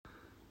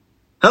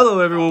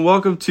Hello, everyone.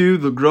 Welcome to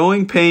the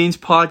Growing Pains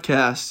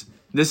podcast.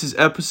 This is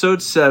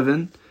episode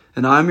 7,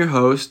 and I'm your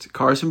host,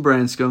 Carson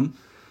Branscombe,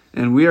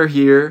 and we are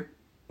here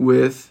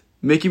with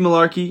Mickey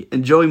Malarkey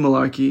and Joey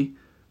Malarkey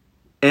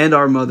and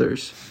our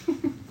mothers.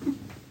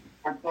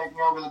 We're taking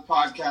over the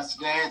podcast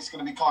today. It's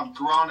going to be called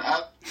Grown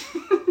Up.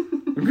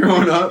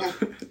 Growing up.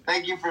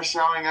 Thank you for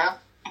showing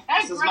up.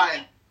 This is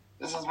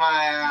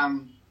my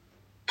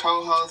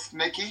co-host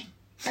Mickey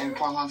and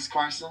co-host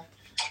Carson.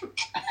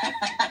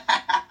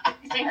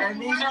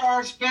 And these are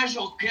our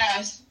special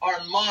guests,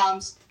 our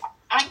moms.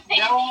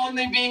 They'll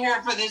only be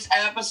here for this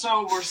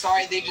episode. We're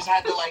sorry they just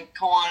had to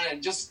come on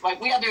and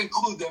we had to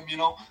include them, you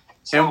know.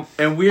 So,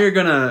 And we're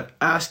gonna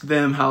ask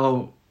them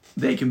how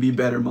they can be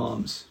better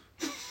moms.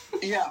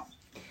 Yeah.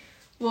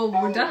 Well,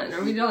 we're done.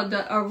 Are we all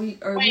done? Are we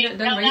not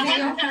done raising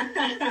them?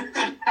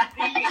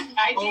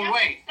 Oh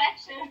wait.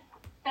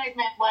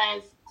 Segment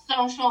was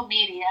social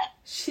media.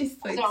 She's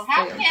like, So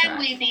how can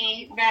we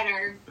be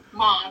better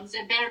moms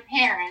and better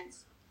parents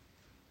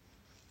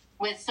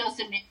with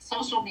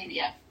social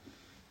media?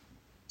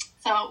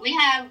 So we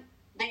have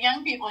the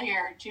young people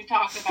here to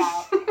talk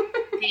about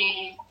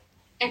the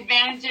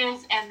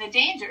advantages and the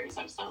dangers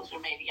of social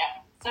media.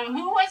 So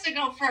who wants to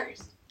go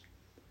first?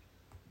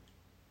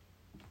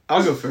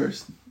 I'll go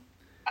first.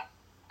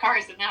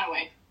 Carson, that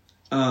way.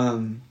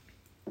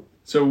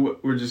 So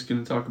we're just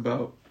gonna talk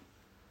about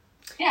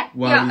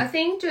I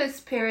think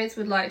just parents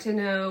would like to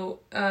know,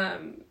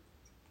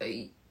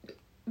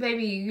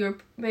 maybe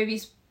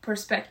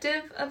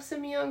perspective of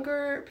some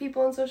younger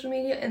people on social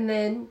media, and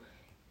then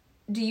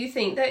do you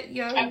think that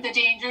Of the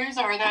dangers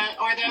or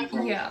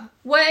the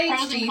what age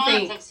pros do and you cons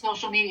think, of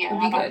social media? would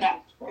How be about good?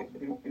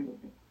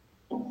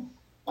 that?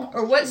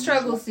 or what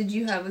struggles did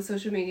you have with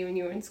social media when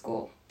you were in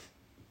school?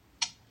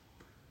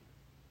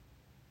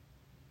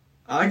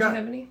 I Did you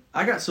have any?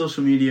 got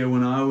social media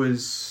when I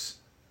was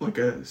like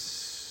a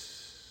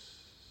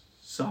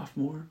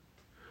sophomore,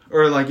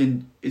 or like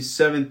in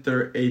 7th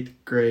or 8th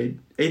grade,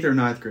 8th or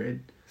 9th grade,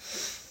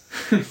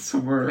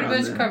 somewhere around Pretty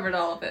much there. covered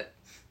all of it.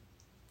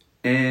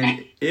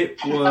 And it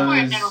Somewhere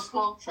in middle was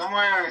school.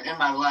 Somewhere in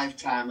my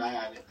lifetime I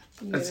had it.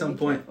 You At gotta some be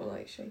point.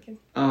 careful, shaking.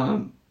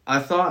 I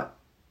thought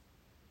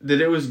that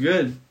it was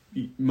good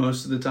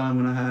most of the time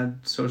when I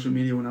had social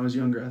media when I was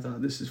younger. I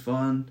thought this is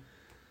fun.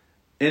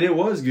 And it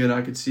was good.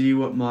 I could see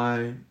what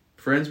my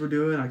friends were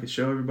doing. I could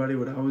show everybody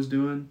what I was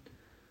doing.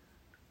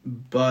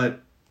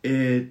 But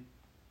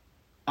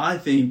I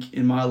think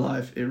in my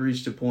life, it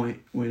reached a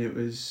point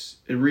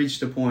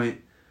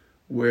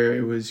where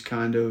it was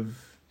kind of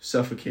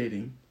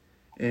suffocating.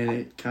 And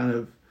it kind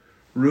of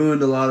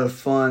ruined a lot of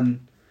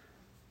fun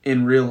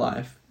in real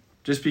life.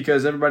 Just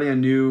because everybody I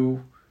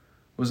knew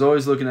was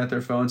always looking at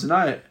their phones. And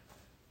I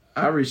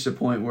reached a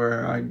point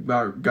where I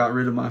got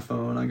rid of my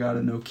phone. I got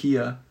a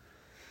Nokia.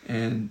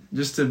 And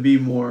just to be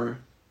more,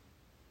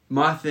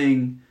 my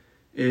thing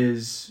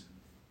is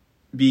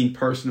being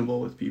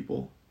personable with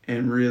people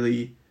and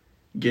really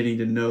getting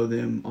to know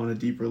them on a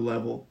deeper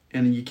level.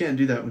 And you can't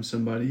do that when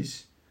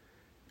somebody's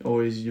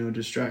always,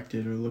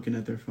 distracted or looking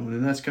at their phone.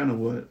 And that's kind of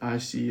what I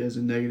see as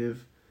a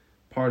negative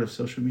part of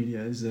social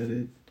media, is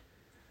that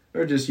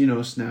or just,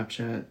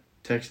 Snapchat,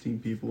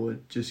 texting people,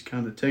 it just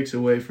kind of takes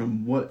away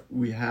from what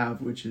we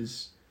have, which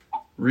is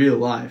real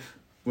life,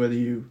 whether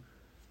you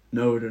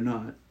know it or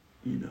not.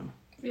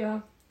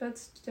 Yeah,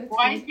 that's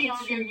Wise good.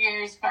 beyond your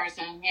years,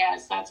 Carson.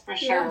 Yes, that's for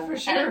sure. Yeah, for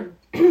sure.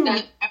 And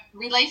the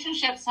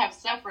relationships have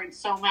suffered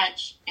so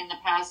much in the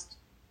past,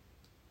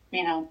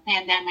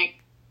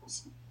 pandemic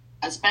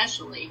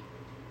especially.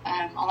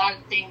 A lot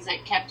of things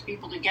that kept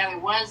people together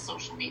was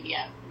social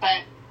media,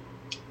 but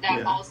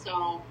that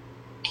also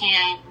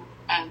can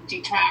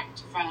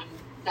detract from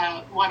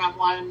the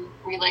one-on-one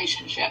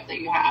relationship that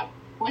you have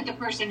with the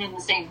person in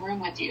the same room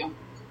with you.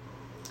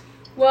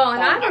 Well,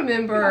 and I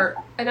remember,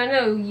 and I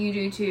know you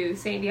do too,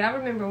 Sandy, I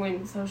remember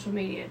when social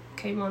media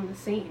came on the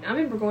scene. I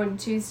remember going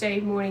to Tuesday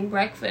morning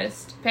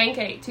pancakes,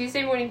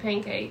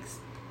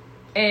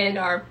 and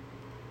our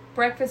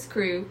breakfast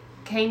crew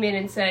came in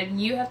and said,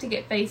 you have to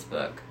get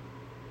Facebook.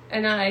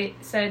 And I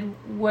said,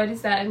 what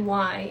is that and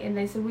why? And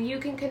they said, well, you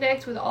can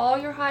connect with all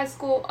your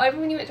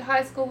everyone you went to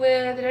high school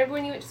with, and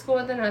everyone you went to school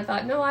with. And I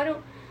thought, no, I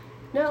don't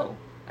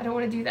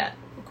want to do that.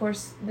 Of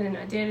course, then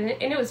I did,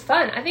 and it was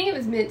fun. I think it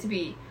was meant to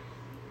be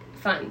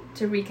fun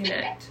to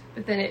reconnect,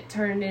 but then it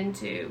turned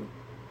into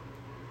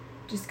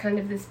just kind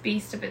of this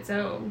beast of its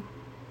own.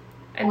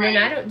 And then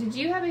I don't remember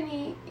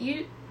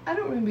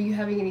you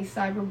having any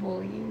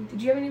cyberbullying.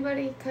 Did you have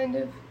anybody kind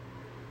of?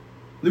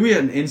 We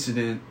had an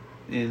incident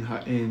in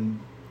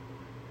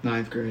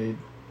 9th grade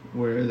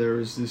where there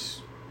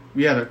was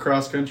we had a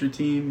cross-country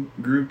team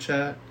group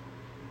chat,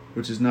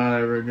 which is not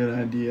ever a good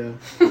idea.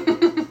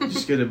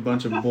 Just get a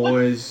bunch of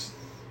boys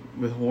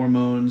with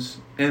hormones,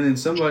 and then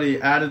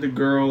somebody added a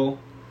girl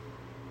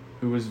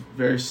who was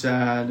very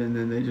sad, and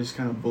then they just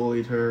kind of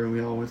bullied her, and we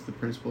all went to the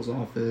principal's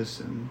office.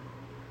 And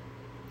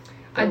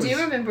I do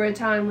remember a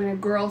time when a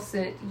girl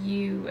sent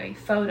you a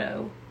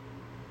photo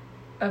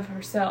of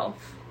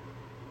herself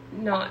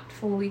not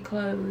fully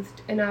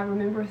clothed, and I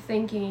remember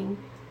thinking,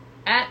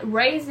 at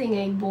raising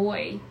a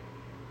boy,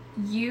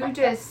 you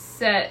just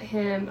set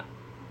him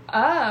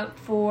up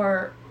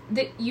for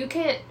that. You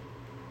can't.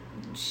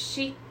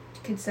 She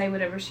could say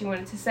whatever she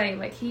wanted to say.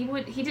 Like he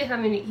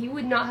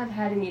would not have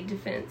had any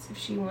defense if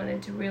she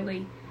wanted to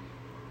really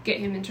get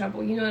him in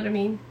trouble. You know what I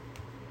mean?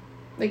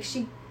 Like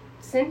she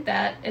sent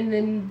that, and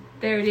then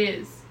there it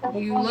is.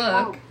 You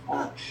look.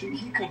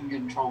 He couldn't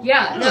get in trouble.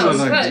 Yeah, no, Sounds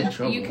like you in could.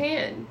 trouble. You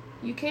can.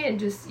 You can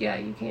just,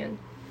 you can.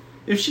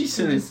 If she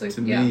sent Just it like-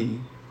 to yeah.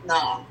 me,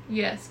 No.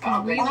 Yes,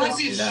 because we Unless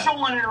looked he's it up.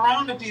 showing it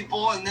around to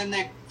people and then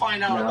they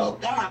find out No.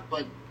 about that,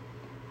 but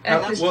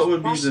At that's the- what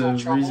would be personal the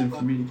trouble, reason but-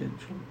 for me to get in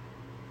trouble?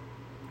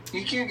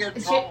 you can't get in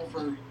Is trouble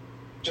for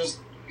just,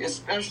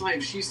 especially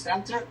if she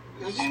sent it.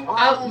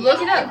 I'll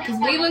look it up because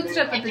we looked it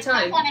up at the It's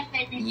time. not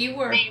if they You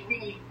were.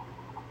 they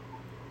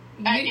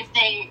You, if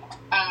they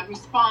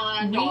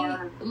respond we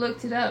or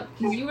looked it up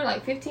because you were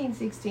like 15,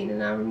 16,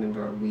 and I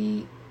remember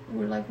we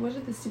were like, what are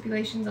the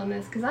stipulations on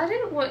this? Because I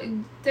didn't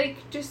want, they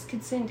just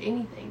could send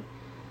anything.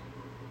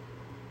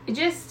 It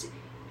just,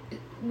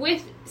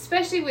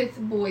 especially with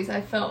boys,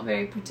 I felt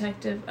very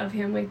protective of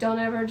him. Like, don't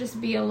ever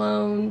just be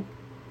alone.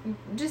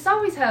 Just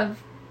always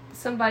have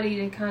somebody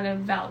to kind of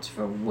vouch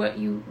for where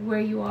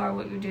you are,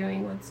 what you're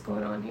doing, what's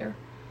going on here.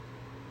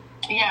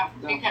 yeah,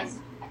 because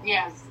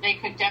yes, they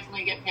could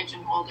definitely get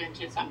pigeonholed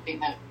into something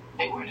that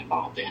they weren't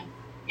involved in.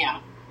 Yeah,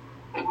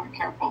 they weren't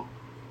careful.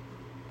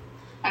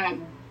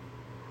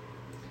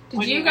 Did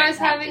What do you guys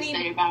have to say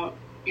any about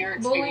your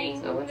bullying?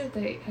 experience? I wonder if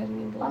they had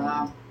any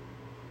bullying.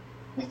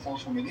 With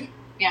social media,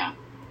 Yeah,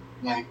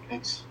 like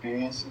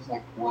experiences,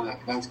 like what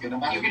that's good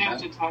about you're it. gonna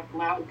have to talk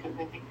loud because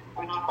I think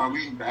we're not. Are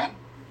we bad?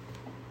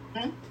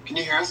 Hmm? Can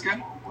you hear us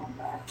good?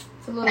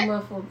 It's a little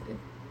muffled.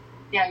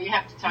 Yeah, you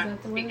have to Is talk.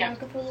 that the way Speak the up.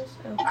 microphone is?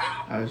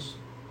 Oh, I was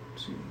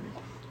seeing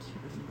it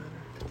even better.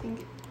 I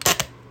think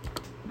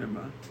Never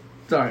mind.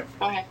 It's alright.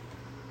 Go ahead.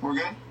 We're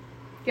good?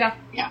 Yeah.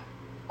 Yeah.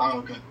 Oh,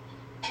 okay.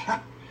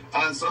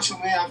 Social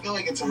media, I feel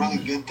like it's a really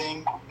good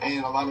thing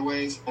in a lot of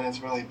ways, and it's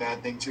a really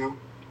bad thing too.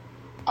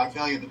 I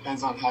feel like it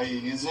depends on how you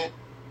use it,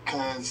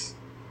 because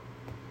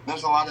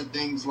there's a lot of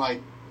things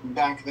like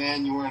back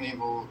then you weren't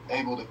able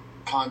to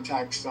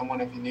contact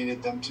someone if you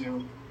needed them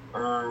to,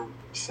 or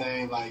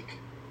say like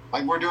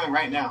we're doing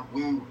right now.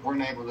 We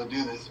weren't able to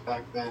do this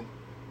back then,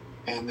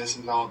 and this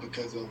is all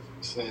because of,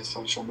 say,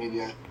 social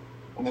media.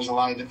 And there's a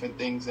lot of different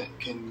things that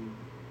can.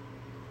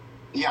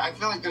 Yeah, I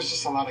feel like there's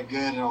just a lot of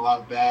good and a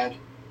lot of bad.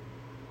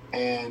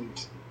 And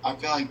I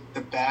feel like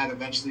the bad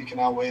eventually can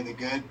outweigh the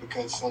good,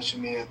 because social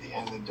media at the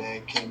end of the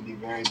day can be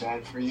very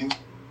bad for you.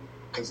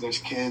 Because there's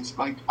kids.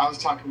 Like, I was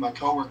talking to my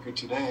coworker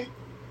today,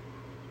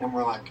 and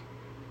we're like,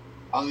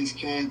 all these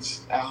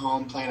kids at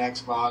home playing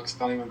Xbox,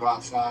 don't even go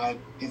outside.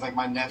 He's like,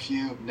 my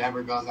nephew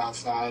never goes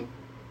outside.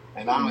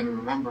 And I don't even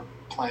remember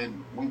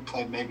playing. We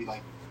played maybe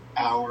like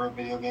an hour of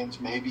video games,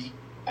 maybe.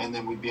 And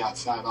then we'd be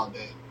outside all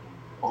day.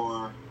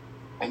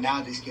 And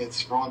now these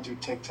kids scrolling through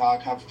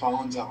TikTok, have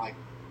phones at like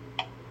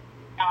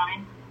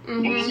 9.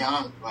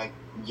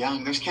 Mm-hmm.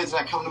 young. There's kids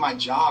that come to my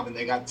job and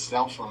they got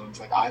cell phones,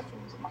 like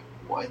iPhones. I'm like,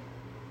 what?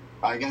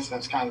 But I guess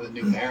that's kind of the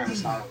new era,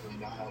 so I don't really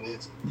know how it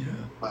is. Yeah.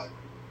 But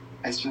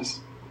it's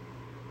just,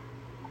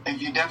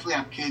 if you definitely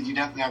have kids, you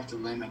definitely have to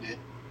limit it.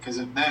 Because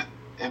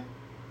if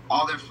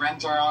all their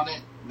friends are on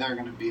it, they're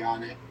going to be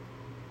on it.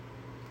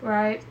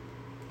 Right.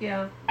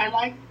 Yeah. I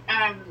like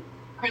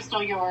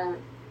Crystal, your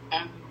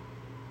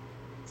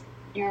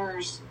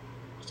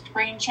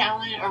screen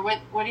challenge, or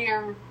what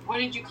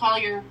did you call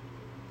your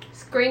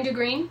Screen to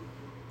green.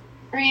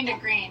 green to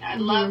green? I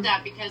Mhm. love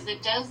that because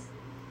it does.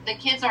 The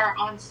kids are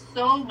on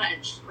so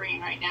much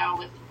screen right now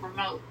with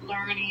remote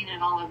learning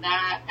and all of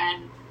that,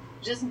 and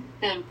just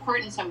the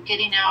importance of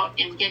getting out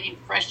and getting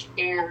fresh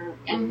air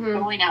and Mhm.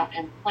 going out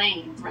and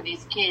playing for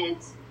these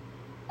kids.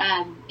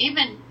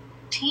 Even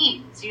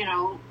teens,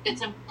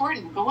 it's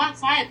important. Go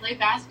outside, play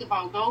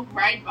basketball, go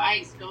ride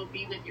bikes, go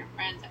be with your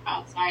friends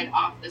outside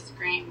off the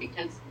screen,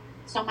 because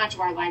so much of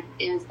our life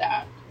is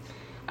that.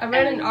 I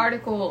read an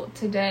article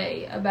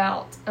today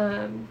about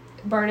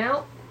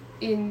burnout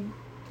in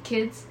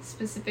kids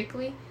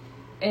specifically,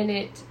 and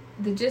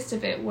the gist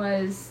of it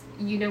was,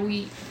 we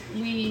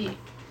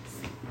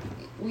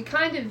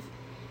kind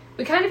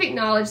of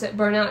acknowledge that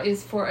burnout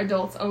is for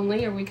adults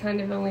only, or we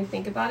kind of only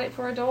think about it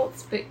for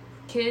adults, but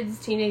kids,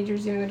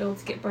 teenagers, young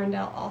adults get burned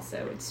out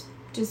also. It's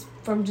just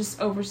from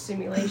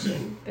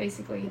overstimulation,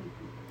 basically.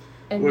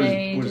 And What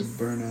they is just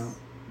burnout?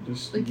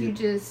 Just like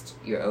get,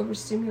 you're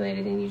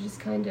overstimulated and you just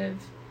kind of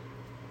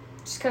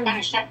Kind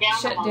of shut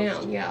down.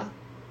 almost. Yeah.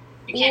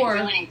 You can't Or-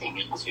 do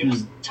anything else. You're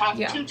just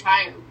Yeah. too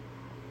tired.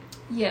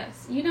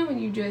 Yes, when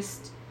you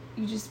just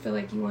feel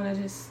like you want to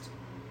just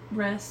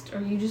rest, or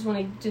you just want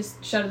to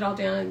just shut it all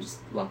down and just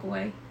walk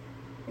away,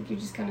 like you're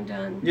just kind of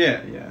done.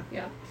 yeah.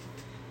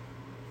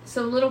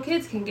 So little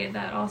kids can get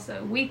that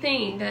also. We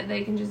think that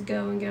they can just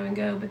go and go and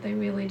go, but they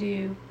really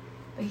do.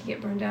 They can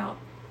get burned out,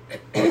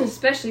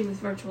 especially with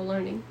virtual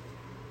learning.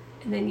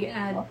 And then you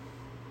add,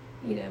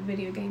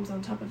 video games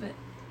on top of it.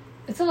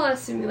 It's a lot of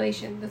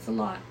stimulation. That's a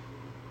lot.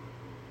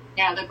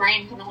 Yeah, the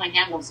brain can only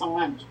handle so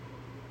much.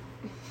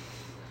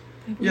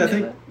 Yeah, I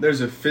think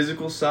there's a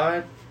physical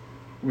side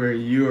where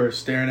you are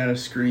staring at a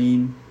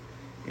screen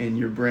and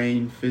your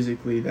brain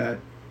physically that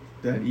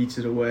eats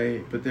it away.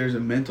 But there's a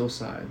mental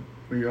side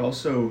where you're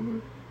also,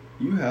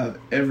 you have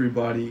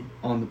everybody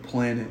on the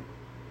planet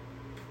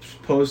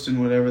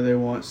posting whatever they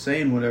want,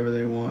 saying whatever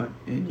they want,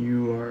 and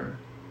you are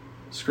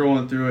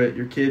scrolling through it,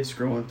 your kid's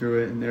scrolling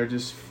through it, and they're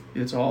just,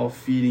 it's all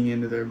feeding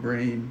into their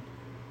brain.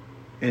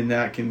 And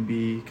that can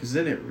be, because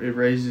then it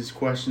raises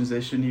questions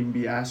they shouldn't even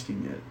be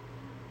asking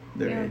at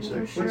their age.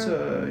 Like, sure.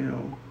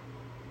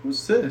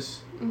 What's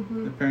this?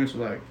 Mm-hmm. The parents are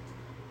like,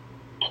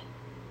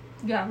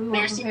 yeah, we weren't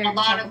There's prepared a to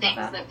lot talk of about things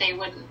that. that they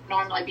wouldn't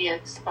normally be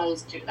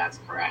exposed to. That's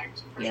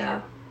correct. For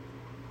Yeah. Sure.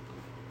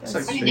 it's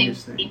like What the do you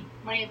biggest think? thing.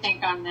 What do you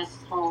think on this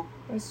whole?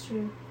 That's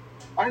true.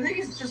 I think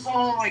it's just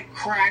all like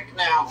crack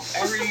now.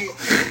 Every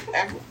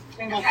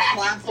single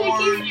platform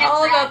It's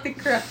all about the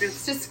crack.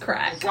 It's just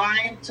crack.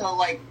 designed to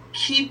like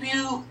keep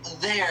you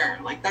there.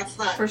 Like that's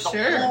the For the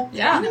sure, whole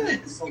yeah. point of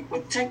it. It's like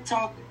with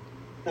TikTok,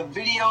 the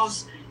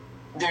videos.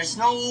 There's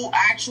no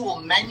actual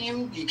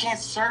menu. You can't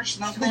search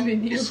nothing.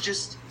 menu. It's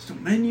just There's no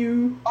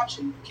menu.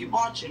 watching, keep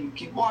watching,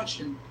 keep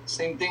watching.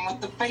 Same thing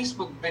with the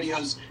Facebook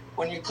videos.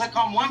 When you click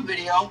on one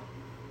video,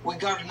 we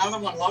got another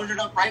one loaded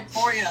up right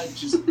for you,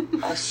 just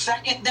a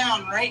second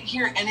down right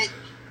here, and it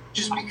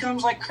just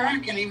becomes like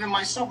crack. And even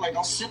myself, like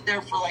I'll sit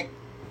there for like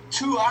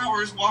 2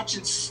 hours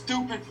watching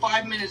stupid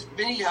 5-minute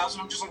videos,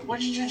 and I'm just like, what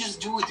did you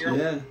just do with your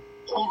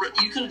whole?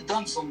 You could have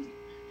done something,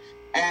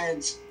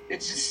 and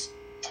it just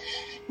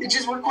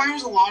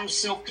requires a lot of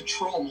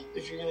self-control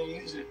if you're going to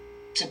use it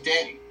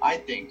today, I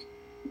think,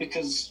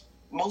 because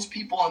most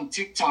people on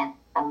TikTok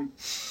are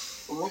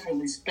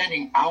literally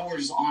spending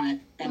hours on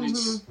it, and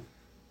it's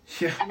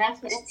And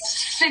that's what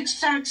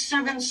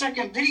 6-7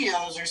 second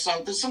videos or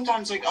something,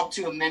 sometimes like up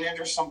to a minute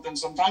or something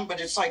sometimes, but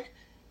it's like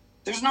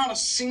there's not a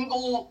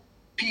single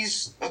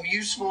piece of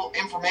useful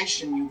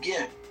information you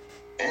get.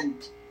 And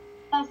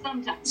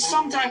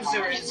sometimes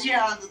there is,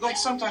 yeah, like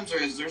sometimes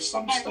there is. There's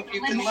some stuff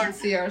you can learn.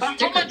 See our But how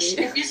sticker much, beat.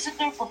 if you sit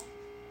there for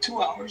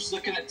 2 hours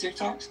looking at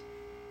TikToks,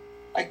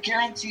 I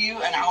guarantee you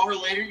an hour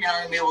later you're not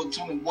going to be able to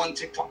tell me one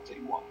TikTok that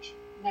you watch.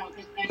 no.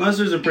 Unless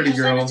there's a pretty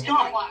Because then girl. it's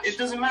gone. It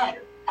doesn't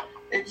matter.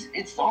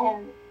 It's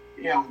all,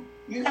 yeah,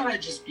 you gotta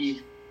just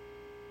be,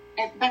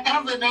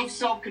 have enough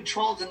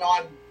self-control to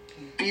not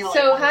be like.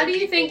 So other how do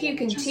you people think you who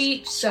can just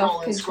teach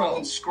scrolling,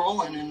 self-control?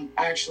 scrolling, and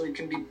actually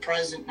can be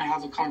present and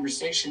have a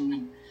conversation,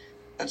 and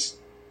that's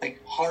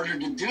like harder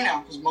to do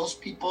now because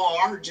most people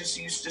are just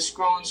used to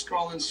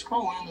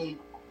scrolling, and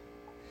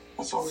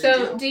that's all they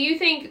So do. do you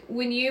think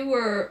when you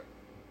were,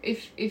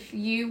 if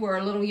you were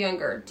a little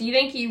younger, do you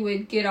think you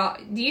would get off?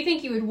 Do you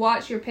think you would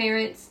watch your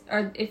parents,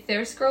 or if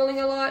they're scrolling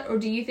a lot, or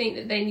do you think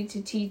that they need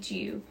to teach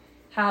you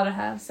how to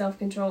have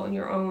self-control in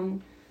your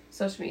own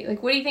social media?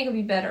 Like, what do you think would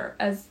be better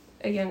as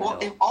a young Well,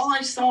 adult? if all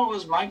I saw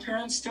was my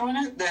parents doing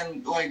it,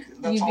 then like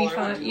that's You'd all be I would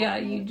fine. do. Yeah,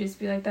 you'd just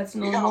be like, that's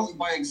You gotta normal. lead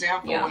by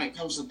example Yeah. when it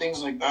comes to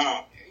things like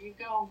that. There you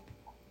go.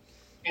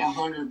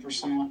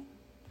 100%.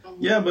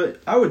 Yeah,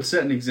 but I would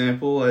set an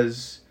example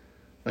as,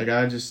 like,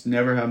 I just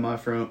never have my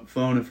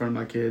phone in front of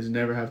my kids,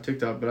 never have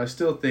TikTok, but I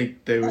still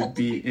think they would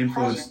be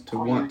influenced to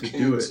want to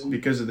do it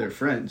because of their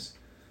friends.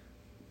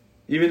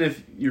 Even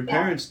if your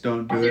parents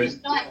don't do You it.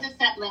 still have to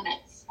set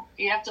limits.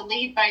 You have to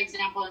lead by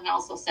example and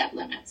also set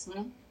limits.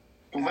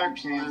 If they're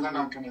kids, they're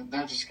not gonna.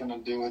 They're just gonna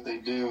do what they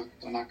do.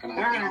 They're not gonna.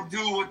 They're gonna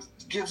do what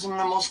gives them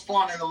the most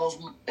fun and the most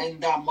in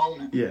that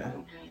moment. Yeah.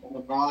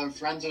 If all their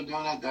friends are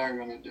doing it, they're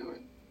gonna do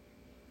it.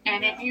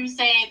 And if you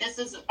say this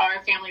is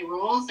our family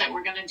rules that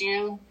we're gonna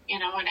do,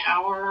 an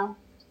hour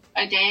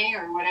a day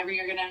or whatever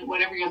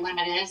whatever your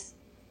limit is,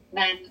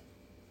 then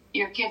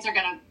your kids are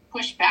gonna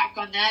push back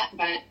on that.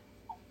 But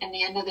in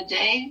the end of the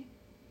day,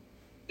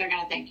 they're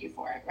gonna thank you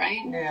for it,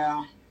 right?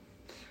 Yeah.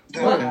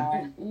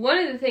 Okay. One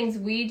of the things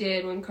we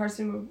did when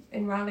Carson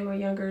and Riley were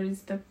younger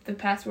is the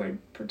password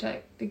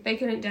protect. They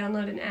couldn't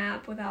download an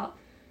app without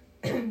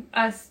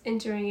us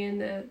entering in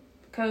the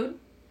code.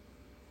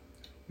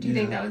 Do you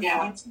think that was?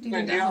 Yeah. Do you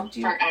think that helped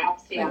you? For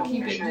apps, yeah. Like,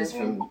 keep for it sure. just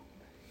from.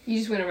 You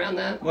just went around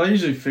that. Well, I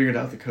usually figured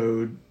out the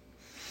code.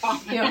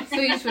 Yeah, so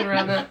you just went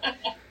around that.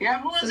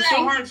 Yeah, but wasn't it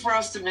hard for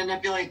us to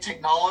manipulate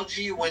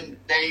technology when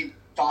they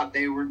thought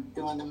they were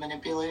doing the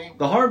manipulating?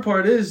 The hard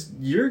part is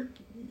your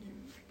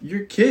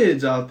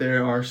kids out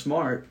there are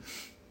smart.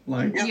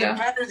 Like, Yeah, Yeah. they're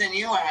better than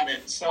you at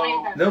it,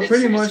 so they'll it's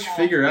pretty just much kinda-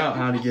 figure out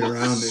how to get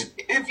around it.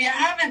 If you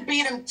haven't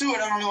beat them to it,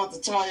 I don't know what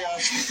to tell you.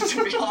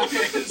 To be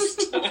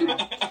honest, You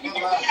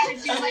gotta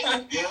do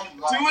like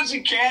do what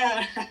you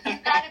can. you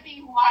gotta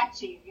be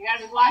watching. You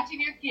gotta be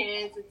watching your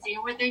kids and seeing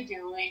what they're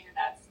doing,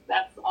 and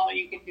that's all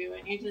you can do.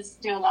 And you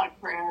just do a lot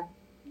of prayer.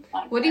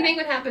 What do you think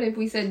would happen if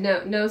we said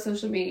no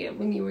social media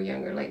when you were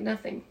younger? Like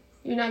nothing.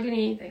 You're not getting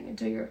anything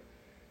until you're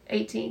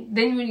 18.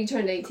 Then when you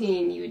turned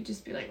 18, you would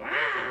just be like, wow.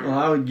 Well,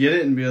 I would get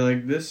it and be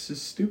like, this is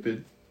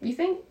stupid. You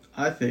think?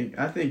 I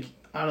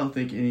don't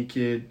think any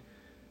kid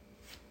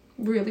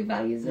Really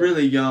values it.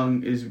 really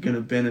young is going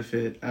to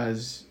benefit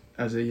as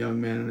a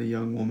young man and a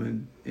young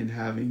woman in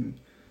having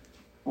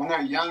When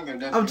they're young, they're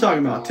definitely. I'm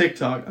talking about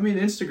TikTok. I mean,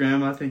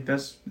 Instagram. I think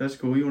that's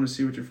cool. You want to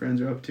see what your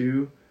friends are up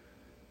to.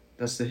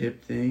 That's the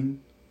hip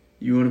thing.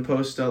 You want to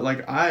post stuff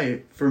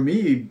for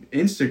me,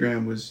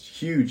 Instagram was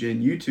huge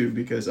in YouTube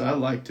because I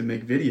like to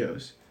make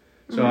videos.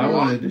 So I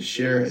wanted to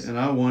share it and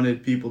I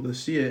wanted people to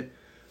see it,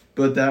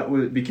 but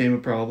that became a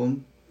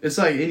problem. It's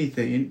like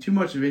anything. Too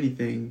much of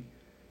anything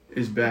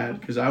is bad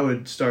because I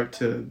would start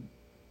to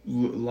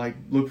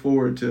look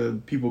forward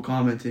to people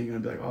commenting and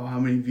I'd be like, oh, how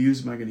many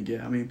views am I going to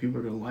get? How many people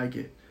are going to like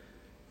it?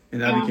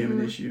 And that became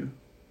an issue.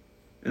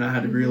 And I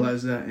had to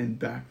realize that and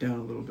back down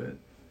a little bit.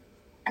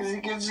 Because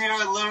it gives you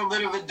a little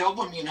bit of a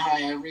dopamine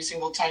high every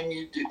single time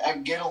you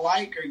get a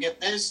like or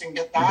get this and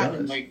get that.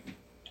 And like,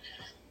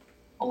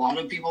 a lot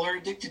of people are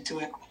addicted to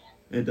it.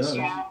 It does.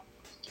 Yeah.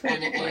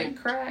 Like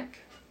crack.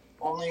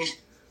 Only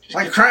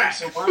like crack.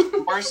 Worse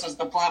and worse as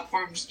the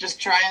platforms just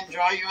try and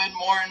draw you in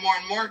more and more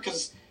and more.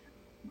 Because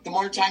the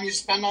more time you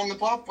spend on the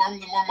platform,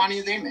 the more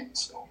money they make.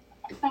 So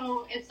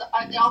it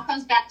all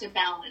comes back to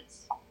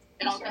balance.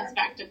 It all comes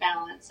back to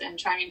balance and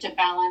trying to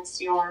balance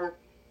your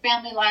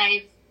family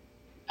life,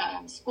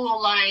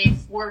 school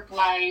life, work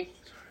life,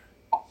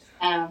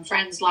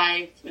 friends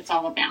life. It's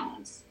all a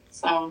balance.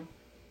 So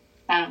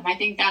I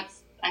think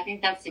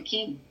that's the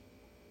key.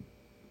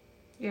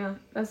 Yeah,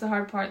 that's the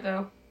hard part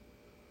though.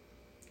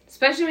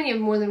 Especially when you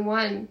have more than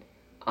one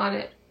on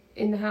it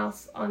in the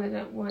house on it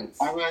at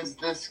once. I was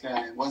this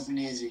guy. It wasn't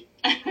easy.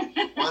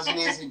 Wasn't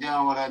easy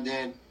doing what I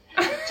did.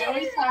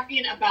 Joey's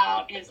talking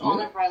about his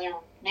older brother,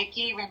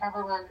 Mickey.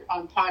 Remember, we're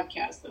on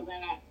podcast, so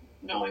they're not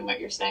knowing what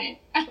you're saying.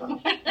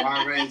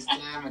 I raised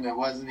him, and it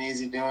wasn't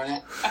easy doing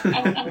it.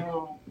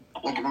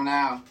 Look at him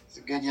now. He's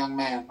a good young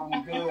man.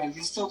 I'm good.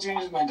 He still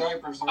changes my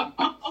diapers. Though.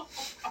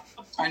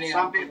 I need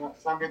Some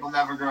people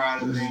never grow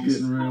out of This is things.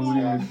 getting real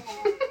weird.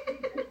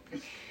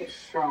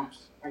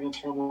 Trumps. I get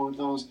trouble with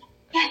those.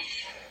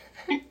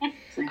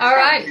 All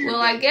right.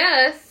 Well, I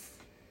guess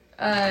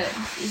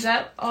is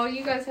that all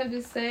you guys have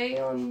to say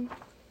on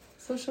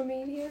social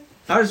media?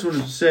 I just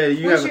wanted to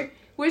say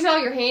Where's all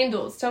your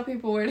handles? Tell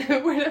people where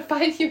to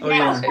find you. Oh,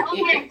 yeah. Now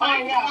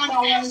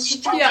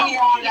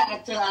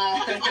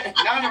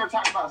that we're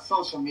talking about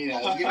social media,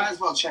 you might as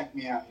well check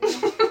me out.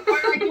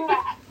 Where are you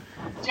at,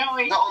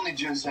 Joey? The only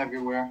juice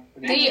everywhere.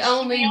 The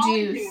only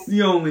juice.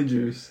 The only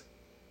juice.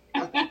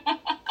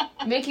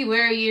 Mickey,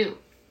 where are you?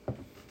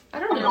 I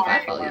don't know if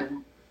I follow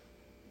you.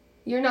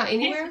 You're not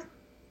anywhere?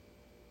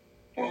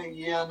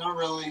 Yeah, not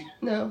really.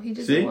 No, he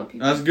doesn't See? want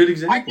people. That's a good I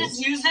example. just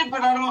use it,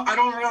 but I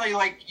don't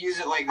really use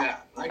it like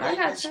that. Like I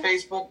use gotcha.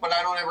 Facebook, but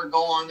I don't ever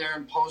go on there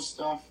and post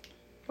stuff.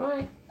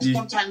 Why? You-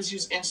 Sometimes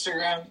use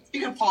Instagram.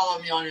 You can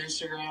follow me on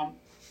Instagram.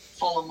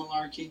 Follow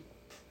Malarkey.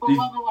 Full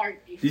of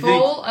malarkey. Do you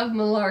Full of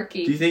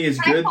malarkey. Do you think it's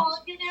Can I good? follow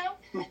you now?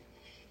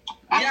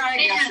 Yeah, I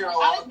guess you're I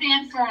allowed. was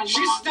banned for a long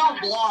She's still time.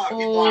 blocked.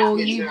 Oh,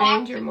 Blocked. you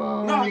banged your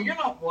mom. No, you're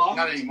not blocked.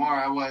 Not anymore.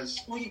 I was.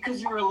 Well,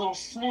 because you were a little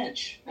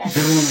snitch. That's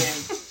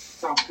okay.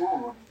 So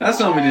cool. That's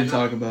something we didn't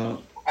talk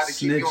about. Had to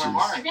keep you in Snitches.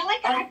 mind. Really?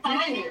 Can I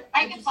follow you?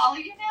 I can follow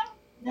you now?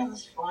 Yeah,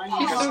 that's fine. He's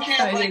You so just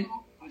can't, excited.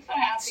 I'm so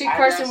happy. See, I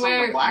Carson, got some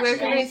where black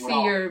can I spots.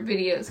 see your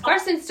videos?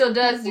 Carson still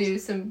does do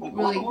some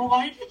really... Well,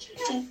 why did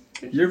you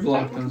do You're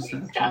blocked on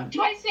Stop. Snapchat.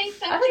 Do I say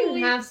so, I don't Julie?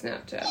 even have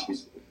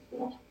Snapchat.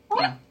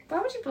 What? Why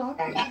would you block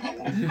me? I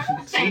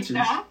don't say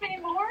Snitches. stop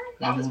anymore.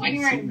 That was when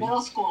you were in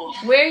middle school.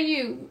 Where are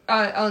you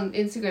on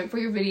Instagram for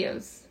your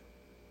videos?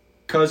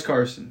 Cuz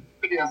Carson.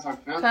 Videos are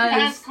good.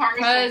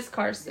 Cuz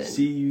Carson.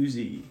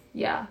 C-U-Z.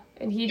 Yeah,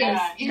 and he does.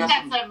 Yeah, he's got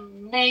some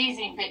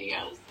amazing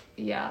videos.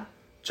 Yeah.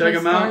 Check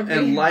Cuz them out and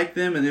Carson. like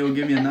them, and it will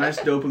give you a nice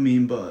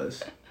dopamine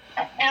buzz.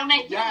 It'll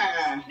make you.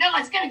 Yeah. No,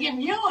 it's gonna give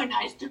you a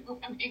nice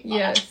dopamine.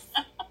 Yes.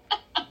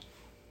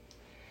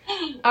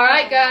 All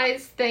right,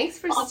 guys. Thanks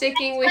for Well,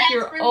 sticking thanks, with friends,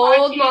 your for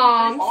old watching.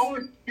 moms. Oh,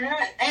 shit.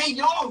 Hey,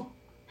 yo!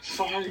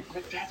 Sorry,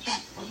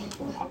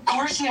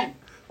 Carson,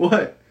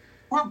 What?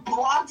 we're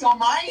blocked on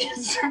my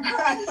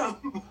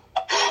Instagram.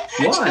 I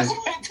Why? just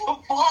went to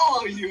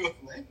follow you.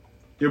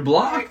 You're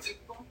blocked?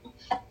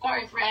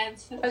 Sorry,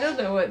 friends. I don't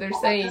know what they're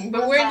saying,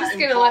 but we're just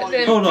gonna let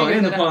them Hold on, figure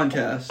in the that out.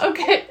 podcast.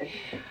 Okay.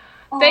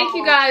 Thank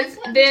you guys.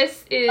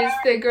 This is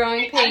the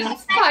Growing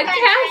Pains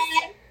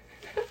podcast.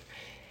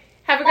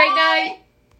 Have a great night.